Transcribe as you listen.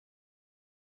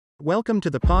Welcome to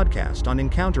the podcast on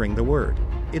Encountering the Word.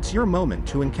 It's your moment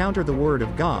to encounter the Word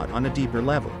of God on a deeper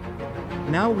level.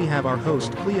 Now we have our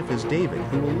host Cleophas David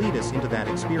who will lead us into that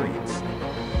experience.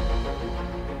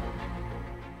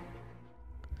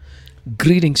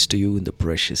 Greetings to you in the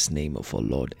precious name of our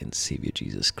Lord and Savior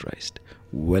Jesus Christ.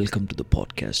 Welcome to the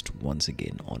podcast once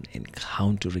again on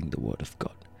Encountering the Word of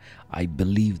God. I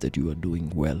believe that you are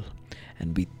doing well,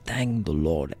 and we thank the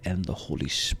Lord and the Holy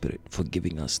Spirit for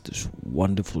giving us this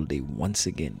wonderful day once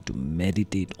again to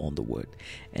meditate on the Word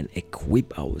and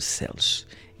equip ourselves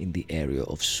in the area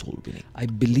of soul winning. I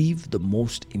believe the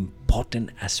most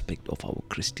important aspect of our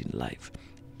Christian life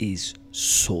is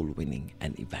soul winning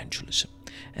and evangelism,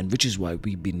 and which is why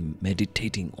we've been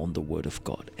meditating on the Word of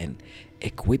God and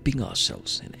equipping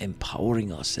ourselves and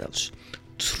empowering ourselves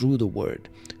through the Word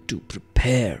to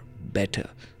prepare better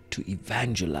to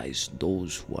evangelize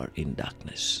those who are in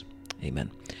darkness.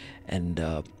 Amen. And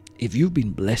if you've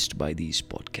been blessed by these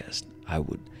podcasts, I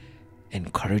would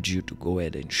encourage you to go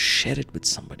ahead and share it with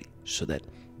somebody so that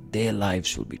their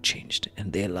lives will be changed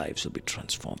and their lives will be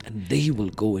transformed, and they will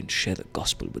go and share the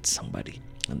gospel with somebody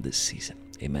in this season.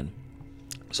 Amen.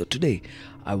 So today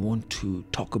I want to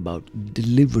talk about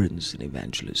deliverance and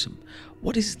evangelism.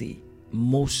 What is the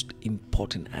most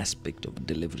important aspect of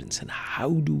deliverance, and how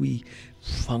do we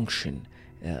function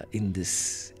in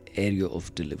this area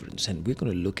of deliverance? And we're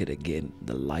going to look at again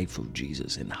the life of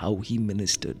Jesus and how he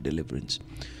ministered deliverance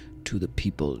to the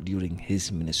people during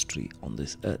his ministry on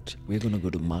this earth. We're going to go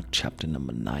to Mark chapter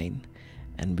number 9,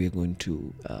 and we're going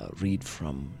to read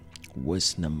from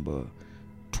verse number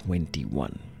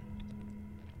 21.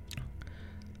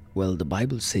 Well, the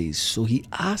Bible says, "So he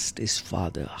asked his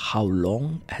father, 'How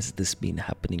long has this been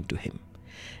happening to him?'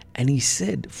 And he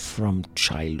said, 'From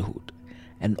childhood.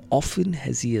 And often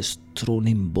has he thrown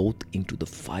him both into the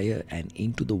fire and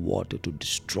into the water to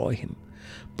destroy him.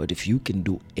 But if you can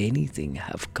do anything,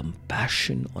 have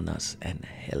compassion on us and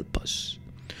help us.'"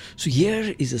 So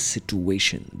here is a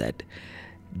situation that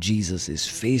Jesus is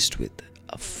faced with: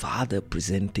 a father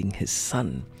presenting his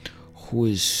son who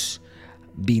is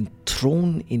being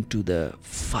thrown into the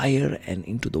fire and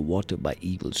into the water by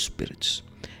evil spirits,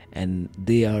 and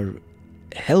they are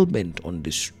hell-bent on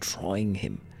destroying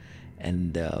him.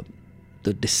 And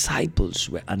the disciples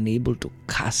were unable to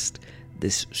cast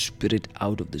this spirit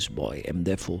out of this boy, and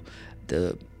therefore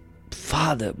the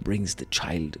father brings the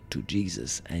child to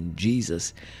Jesus, and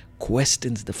Jesus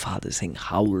questions the father, saying,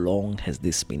 "How long has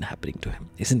this been happening to him?"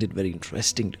 Isn't it very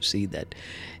interesting to see that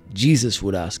Jesus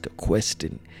would ask a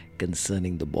question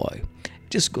concerning the boy?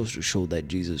 It just goes to show that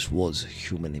Jesus was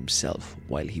human himself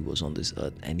while he was on this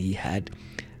earth, and he had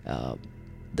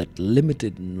that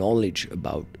limited knowledge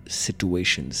about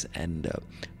situations and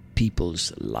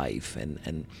people's life,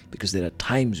 and because there are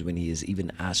times when he is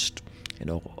even asked,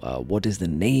 what is the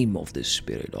name of this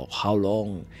spirit, or how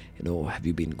long have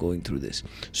you been going through this?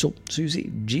 So you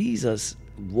see, Jesus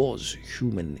was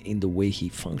human in the way he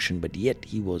functioned, but yet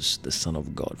he was the Son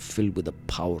of God, filled with the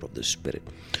power of the Spirit.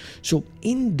 So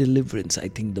in deliverance, I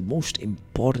think the most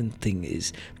important thing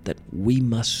is that we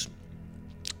must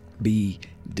be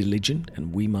diligent,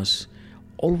 and we must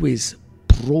always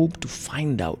probe to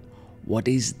find out what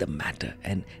is the matter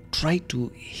and try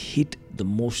to hit the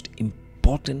most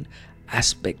important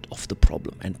aspect of the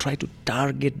problem and try to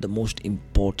target the most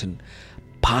important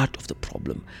part of the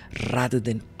problem rather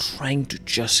than trying to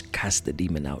just cast the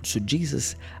demon out. So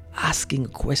Jesus asking a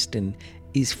question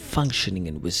is functioning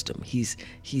in wisdom. He's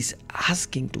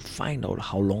asking to find out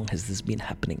how long has this been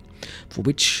happening, for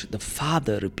which the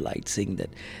father replied, saying that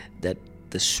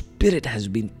the spirit has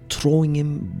been throwing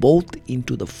him both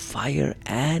into the fire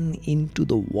and into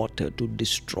the water to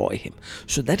destroy him.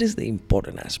 So that is the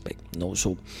important aspect.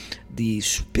 So the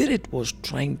spirit was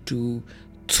trying to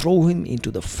throw him into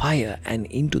the fire and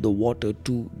into the water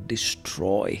to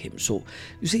destroy him. So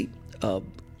you see,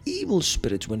 evil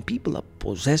spirits, when people are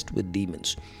possessed with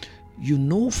demons, you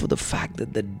know for the fact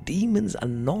that the demons are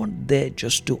not there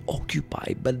just to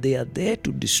occupy, but they are there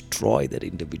to destroy that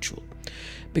individual.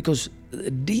 Because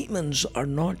demons are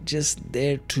not just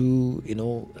there to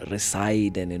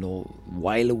reside and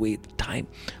while away the time,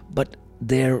 but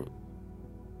their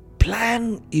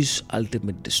plan is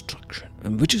ultimate destruction.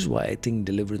 And which is why I think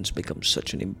deliverance becomes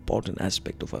such an important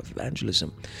aspect of our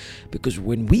evangelism, because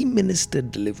when we minister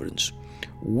deliverance,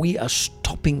 we are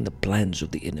stopping the plans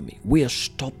of the enemy. We are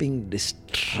stopping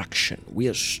destruction. We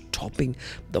are stopping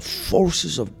the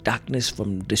forces of darkness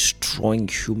from destroying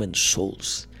human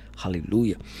souls.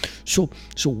 Hallelujah. So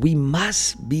we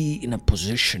must be in a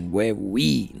position where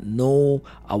we know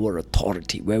our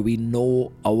authority, where we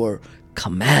know our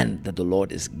command that the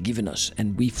Lord has given us,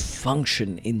 and we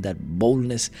function in that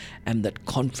boldness and that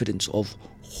confidence of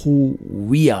who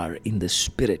we are in the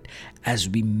Spirit as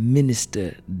we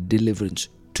minister deliverance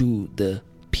to the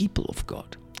people of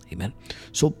God. Amen.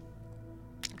 So,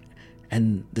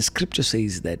 and the scripture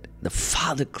says that the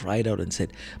Father cried out and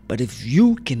said, but if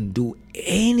you can do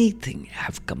anything,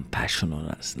 have compassion on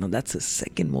us. Now that's the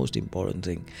second most important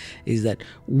thing, is that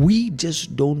we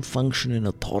just don't function in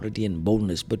authority and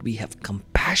boldness, but we have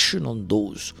compassion on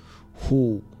those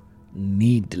who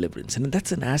need deliverance. And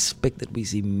that's an aspect that we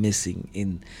see missing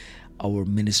in our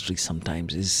ministry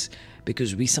sometimes, is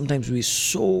because we're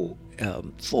so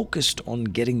focused on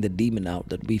getting the demon out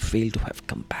that we fail to have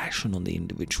compassion on the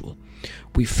individual.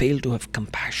 We fail to have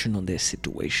compassion on their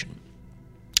situation.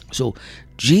 So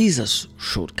Jesus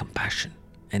showed compassion,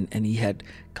 and he had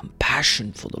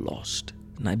compassion for the lost.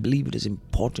 And I believe it is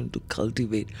important to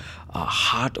cultivate a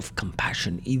heart of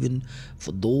compassion, even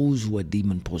for those who are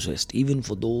demon possessed, even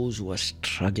for those who are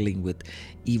struggling with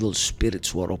evil spirits,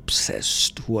 who are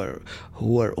obsessed, who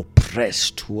are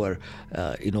oppressed, who are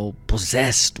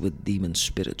possessed with demon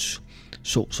spirits.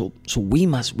 So we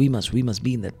must be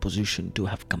in that position to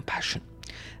have compassion.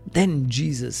 Then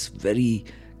Jesus very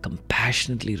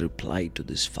compassionately replied to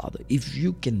this father, if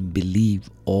you can believe,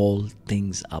 all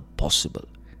things are possible.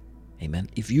 Amen.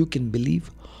 If you can believe,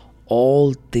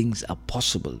 all things are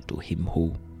possible to him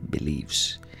who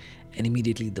believes. And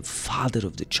immediately the father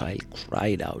of the child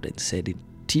cried out and said in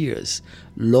tears,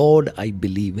 Lord, I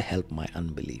believe, help my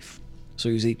unbelief. So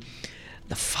you see,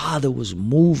 the father was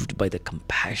moved by the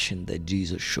compassion that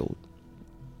Jesus showed.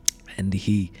 And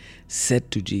he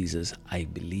said to Jesus, I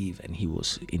believe, and he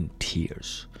was in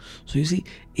tears. So you see,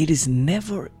 it is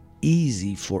never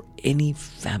easy for any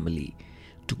family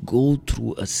to go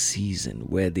through a season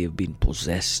where they've been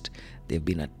possessed, they've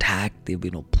been attacked, they've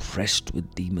been oppressed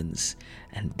with demons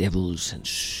and devils and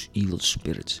evil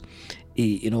spirits.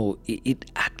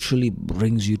 It actually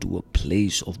brings you to a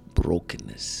place of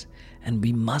brokenness. And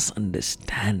we must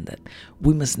understand that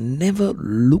we must never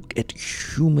look at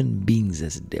human beings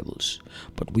as devils,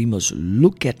 but we must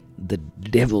look at the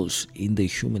devils in the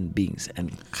human beings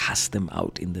and cast them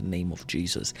out in the name of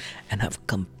Jesus, and have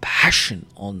compassion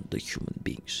on the human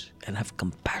beings and have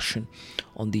compassion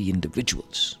on the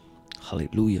individuals.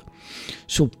 Hallelujah.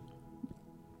 So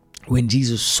when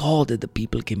Jesus saw that the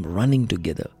people came running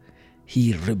together,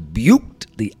 he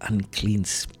rebuked the unclean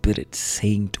spirit,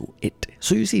 saying to it.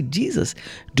 So you see, Jesus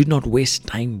did not waste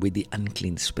time with the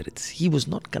unclean spirits. He was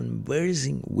not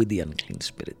conversing with the unclean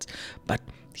spirits, but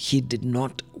he did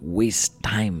not waste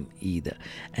time either.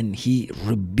 And he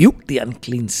rebuked the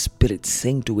unclean spirit,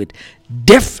 saying to it,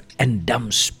 deaf and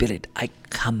dumb spirit, I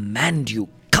command you,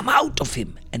 come out of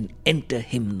him and enter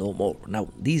him no more. Now,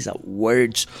 these are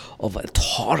words of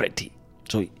authority.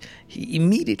 So he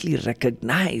immediately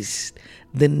recognized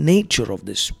the nature of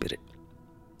this spirit.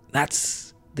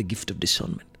 That's the gift of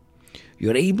discernment.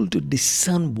 You're able to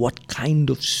discern what kind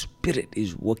of spirit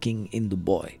is working in the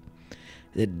boy.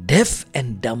 The deaf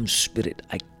and dumb spirit,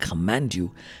 I command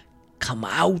you, come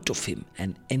out of him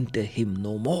and enter him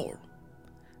no more.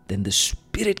 Then the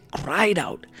spirit cried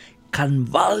out,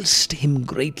 convulsed him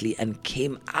greatly, and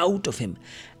came out of him,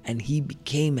 and he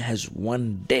became as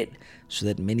one dead, so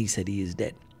that many said he is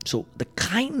dead. So the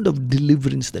kind of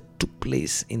deliverance that took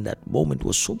place in that moment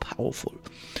was so powerful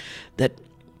that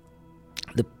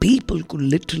the people could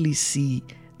literally see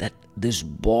that this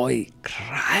boy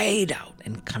cried out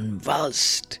and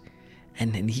convulsed,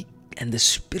 and the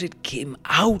spirit came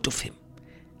out of him,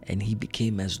 and he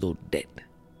became as though dead.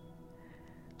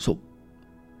 So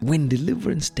when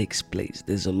deliverance takes place,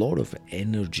 there's a lot of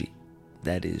energy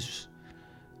that is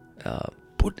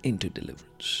put into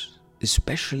deliverance,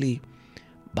 especially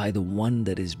by the one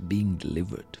that is being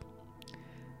delivered,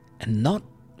 and not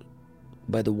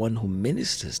by the one who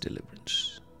ministers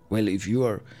deliverance. Well, if you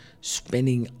are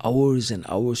spending hours and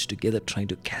hours together trying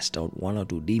to cast out one or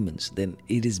two demons, then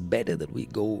it is better that we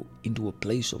go into a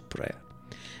place of prayer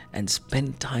and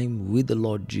spend time with the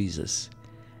Lord Jesus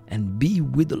and be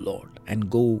with the Lord and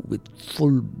go with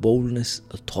full boldness,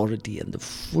 authority, and the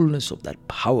fullness of that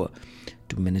power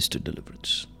to minister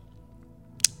deliverance.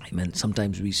 Amen.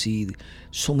 Sometimes we see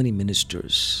so many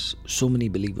ministers, so many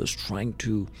believers trying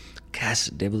to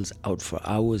cast devils out for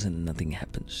hours and nothing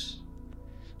happens.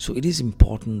 So it is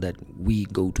important that we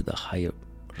go to the higher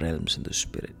realms in the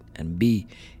spirit and be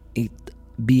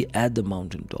at the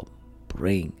mountaintop,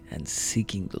 praying and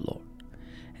seeking the Lord.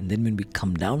 And then when we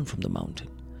come down from the mountain,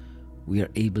 we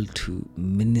are able to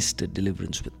minister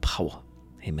deliverance with power.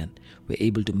 Amen. We're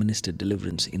able to minister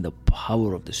deliverance in the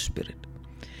power of the Spirit.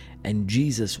 And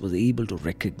Jesus was able to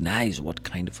recognize what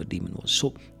kind of a demon was.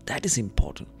 So that is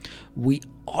important. We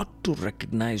ought to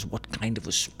recognize what kind of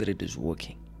a spirit is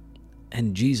working.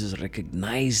 And Jesus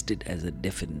recognized it as a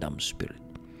deaf and dumb spirit.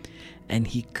 And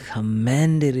he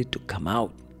commanded it to come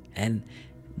out. And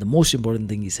the most important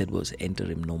thing he said was, enter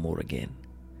him no more again.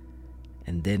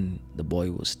 And then the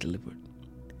boy was delivered.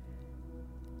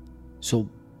 So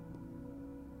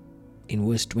in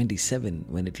verse 27,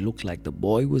 when it looked like the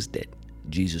boy was dead,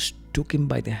 Jesus took him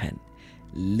by the hand,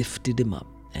 lifted him up,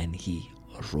 and he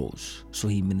arose. So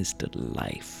he ministered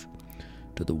life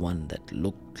to the one that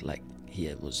looked like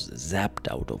he was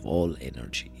zapped out of all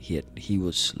energy. He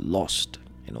was lost,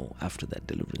 after that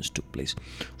deliverance took place.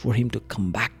 For him to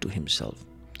come back to himself,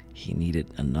 he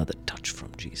needed another touch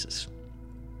from Jesus.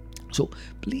 So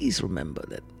please remember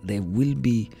that there will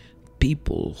be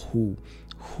people who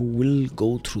will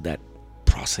go through that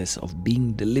process of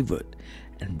being delivered,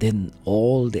 and then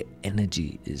all the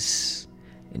energy is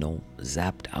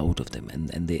zapped out of them,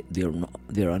 and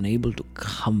they're unable to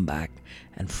come back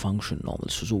and function normal.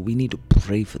 So we need to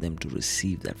pray for them to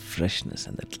receive that freshness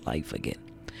and that life again.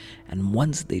 And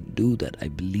once they do that, I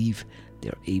believe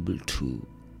they're able to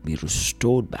be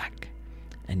restored back,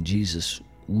 and Jesus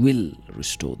will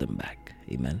restore them back.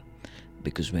 Amen.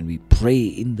 Because when we pray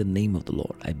in the name of the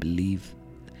Lord, I believe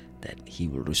that he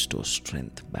will restore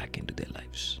strength back into their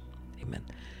lives. Amen.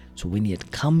 So when he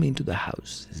had come into the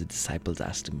house, his disciples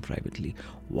asked him privately,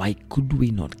 why could we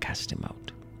not cast him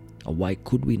out? Or why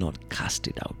could we not cast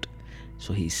it out?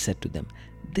 So he said to them,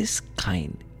 this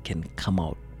kind can come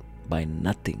out by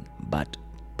nothing but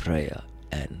prayer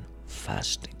and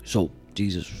fasting. So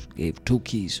Jesus gave two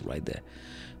keys right there.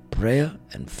 Prayer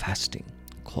and fasting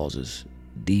causes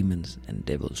demons and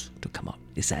devils to come out.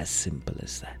 It's as simple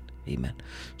as that. Amen.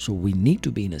 So we need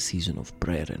to be in a season of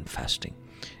prayer and fasting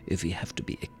if we have to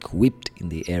be equipped in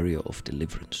the area of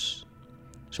deliverance.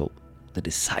 So the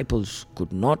disciples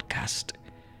could not cast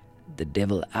the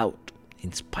devil out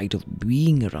in spite of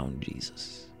being around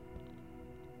Jesus.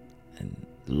 And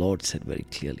the Lord said very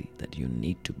clearly that you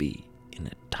need to be in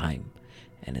a time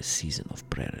and a season of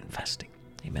prayer and fasting.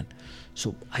 Amen.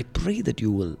 So I pray that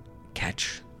you will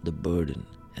catch the burden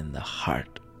and the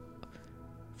heart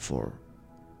for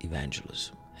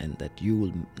evangelism, and that you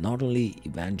will not only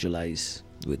evangelize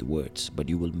with words, but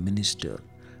you will minister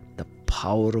the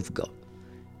power of God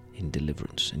in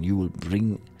deliverance, and you will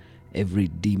bring every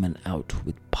demon out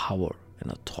with power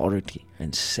and authority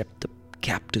and set the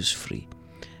captives free.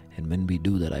 And when we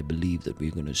do that, I believe that we're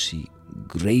going to see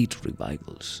great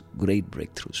revivals, great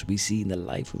breakthroughs. We see in the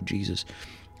life of Jesus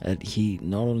that he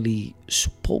not only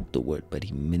spoke the word, but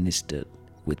he ministered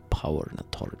with power and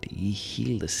authority. He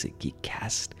healed the sick. He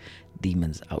cast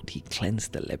demons out. He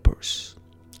cleansed the lepers.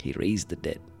 He raised the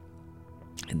dead.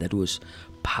 And that was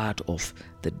part of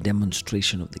the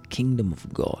demonstration of the kingdom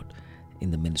of God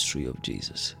in the ministry of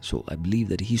Jesus. So I believe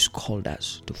that he's called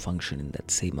us to function in that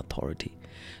same authority.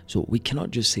 So we cannot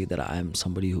just say that I am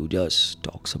somebody who just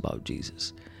talks about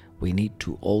Jesus. We need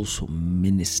to also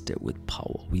minister with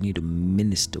power. We need to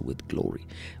minister with glory.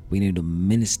 We need to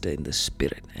minister in the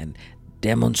Spirit and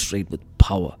demonstrate with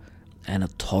power and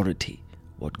authority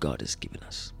what God has given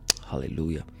us.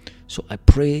 Hallelujah. So I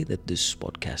pray that this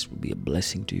podcast will be a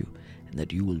blessing to you, and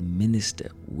that you will minister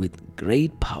with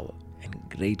great power and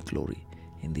great glory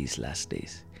in these last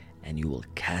days. And you will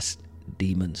cast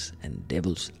demons and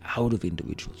devils out of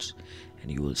individuals,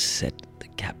 and you will set the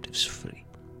captives free.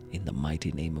 In the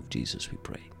mighty name of Jesus we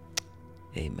pray.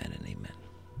 Amen and amen.